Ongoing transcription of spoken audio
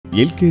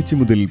LKG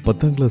മുതൽ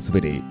 10ാം class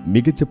വരെ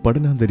മികച്ച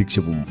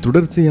പഠനാന്തരീക്ഷവും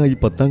തുടർച്ചയായി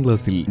 10ാം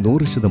ക്ലാസ്സിൽ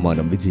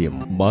 100% വിജയം.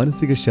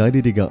 മാനസിക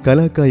ശാരീരിക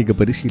കലാകായിക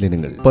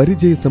പരിശീലനങ്ങൾ,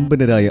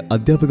 പരിചയസമ്പന്നരായ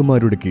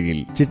അധ്യാപകന്മാരുടെ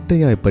കീഴിൽ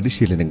ചിട്ടയായ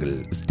പരിശീലനങ്ങൾ.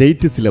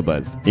 State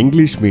syllabus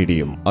English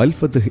medium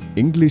Alfath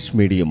English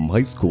medium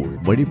high school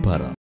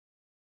Vazhippara.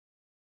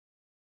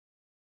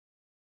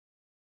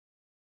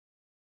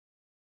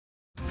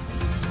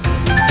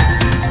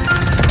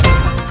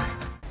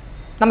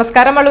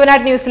 നമസ്കാരം,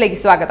 മളുവനാട് ന്യൂസിലേക്ക്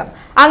സ്വാഗതം.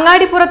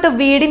 അങ്ങാടിപ്പുറത്ത്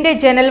വീടിന്റെ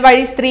ജനൽ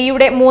വഴി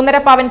സ്ത്രീയുടെ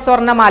 3.5 പവൻ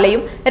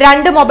സ്വർണ്ണമാലയും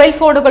 2 മൊബൈൽ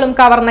ഫോണുകളും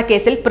കവർന്ന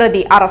കേസിൽ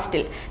പ്രതി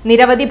അറസ്റ്റിൽ.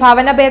 നിരവധി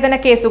ഭവനഭേദന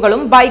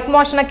കേസുകളും ബൈക്ക്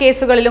മോഷണ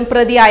കേസുകളിലും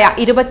പ്രതിയായ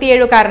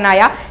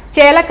 27-കാരനായ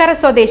ചേലക്കര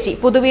സ്വദേശി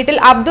പുതുവീട്ടിൽ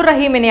അബ്ദുൾ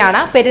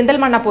റഹീമിനെയാണ്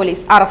പെരിന്തൽമണ്ണ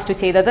പോലീസ് അറസ്റ്റ്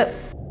ചെയ്തത്.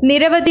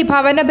 നിരവധി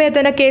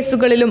ഭവനഭേദന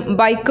കേസുകളിലും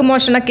ബൈക്ക്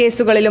മോഷണ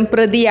കേസുകളിലും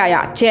പ്രതിയായ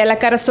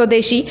ചേലക്കര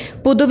സ്വദേശി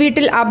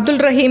പുതുവീട്ടിൽ അബ്ദുൾ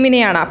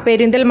റഹീമിനെയാണ്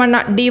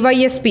പെരിന്തൽമണ്ണ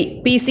DYSP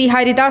PC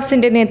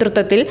ഹരിദാസിന്റെ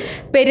നേതൃത്വത്തിൽ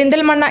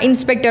Perinthalmanna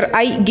inspector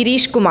I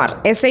Girish Kumar,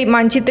 SI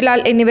Manjith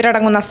Lal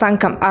എന്നിവരടങ്ങുന്ന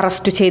സംഘം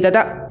അറസ്റ്റ്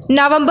ചെയ്തത്.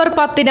 നവംബർ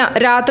 10-ന്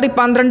രാത്രി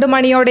 12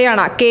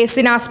 മണിയോടെയാണ്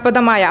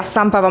കേസിനാസ്പദമായ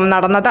സംഭവം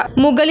നടന്നത്.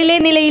 മുകളിലെ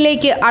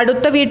നിലയിലേക്ക്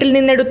അടുത്ത വീട്ടിൽ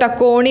നിന്നെടുത്ത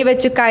കോണി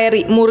വെച്ച്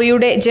കയറി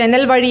മുറിയുടെ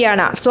ജനൽ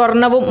വഴിയാണ്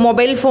സ്വർണവും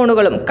മൊബൈൽ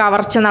ഫോണുകളും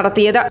കവർച്ച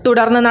നടത്തിയത്.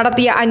 തുടർന്ന്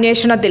നടത്തിയ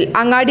അന്വേഷണത്തിൽ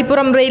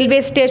അങ്ങാടിപ്പുറം റെയിൽവേ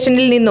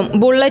സ്റ്റേഷനിൽ നിന്നും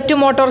ബുള്ളറ്റ്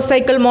മോട്ടോർ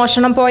സൈക്കിൾ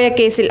മോഷണം പോയ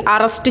കേസിൽ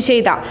അറസ്റ്റ്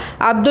ചെയ്ത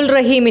അബ്ദുൾ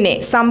റഹീമിനെ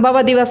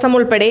സംഭവ ദിവസം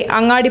ഉൾപ്പെടെ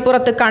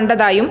അങ്ങാടിപ്പുറത്ത്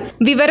കണ്ടതായും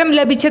വിവരം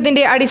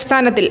ലഭിച്ചതിന്റെ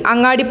അടിസ്ഥാനത്തിൽ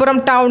അങ്ങാടിപ്പുറം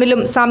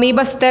ടൗണിലും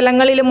സമീപ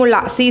സ്ഥലങ്ങളിലുമുള്ള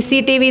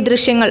CCTV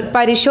ദൃശ്യങ്ങൾ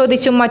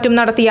പരിശോധിച്ചും മറ്റും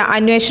നടത്തിയ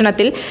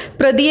അന്വേഷണത്തിൽ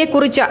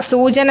പ്രതിയെക്കുറിച്ച്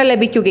സൂചന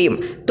ലഭിക്കുകയും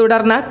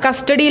തുടർന്ന്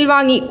കസ്റ്റഡിയിൽ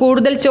വാങ്ങി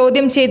കൂടുതൽ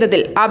ചോദ്യം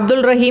ചെയ്തതിൽ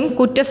അബ്ദുൾ റഹീം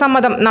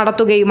കുറ്റസമ്മതം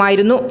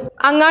നടത്തുകയുമായിരുന്നു.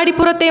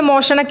 അങ്ങാടിപ്പുറത്തെ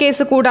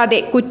മോഷണക്കേസ് കൂടാതെ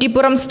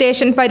കുറ്റിപ്പുറം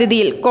സ്റ്റേഷൻ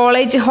പരിധിയിൽ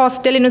കോളേജ്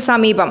ഹോസ്റ്റലിനു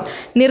സമീപം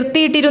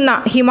നിർത്തിയിട്ടിരുന്ന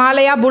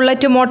ഹിമാലയ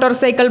ബുള്ളറ്റ് മോട്ടോർ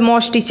സൈക്കിൾ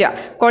മോഷ്ടിച്ച്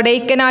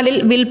കൊടൈക്കനാലിൽ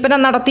വിൽപ്പന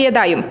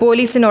നടത്തിയതായും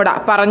പോലീസിനോട്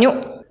പറഞ്ഞു.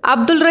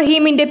 അബ്ദുൾ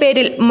റഹീമിന്റെ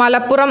പേരിൽ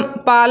മലപ്പുറം,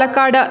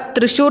 പാലക്കാട്,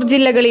 തൃശൂർ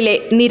ജില്ലകളിലെ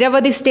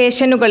നിരവധി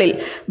സ്റ്റേഷനുകളിൽ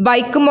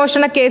ബൈക്ക്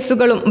മോഷണ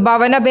കേസുകളും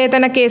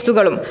ഭവനഭേദന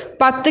കേസുകളും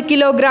 10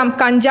 കിലോഗ്രാം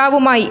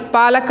കഞ്ചാവുമായി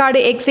പാലക്കാട്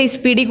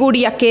എക്സൈസ്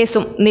പിടികൂടിയ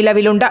കേസും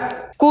നിലവിലുണ്ട്.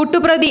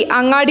 കൂട്ടുപ്രതി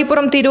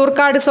അങ്ങാടിപ്പുറം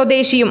തിരൂർക്കാട്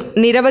സ്വദേശിയും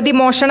നിരവധി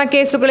മോഷണ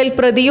കേസുകളിൽ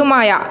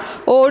പ്രതിയുമായ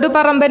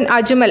ഓടുപറമ്പൻ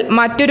അജ്മൽ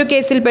മറ്റൊരു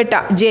കേസിൽപ്പെട്ട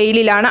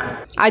ജയിലിലാണ്.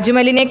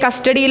 അജ്മലിനെ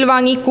കസ്റ്റഡിയിൽ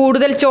വാങ്ങി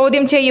കൂടുതൽ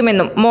ചോദ്യം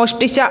ചെയ്യുമെന്നും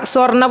മോഷ്ടിച്ച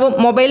സ്വർണവും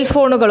മൊബൈൽ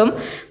ഫോണുകളും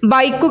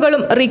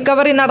ബൈക്കുകളും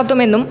റിക്കവറി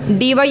നടത്തുമെന്നും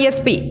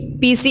DYSP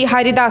PC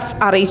ഹരിദാസ്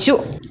അറിയിച്ചു.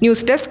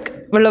 News desk,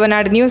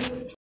 മളുവനാട് news.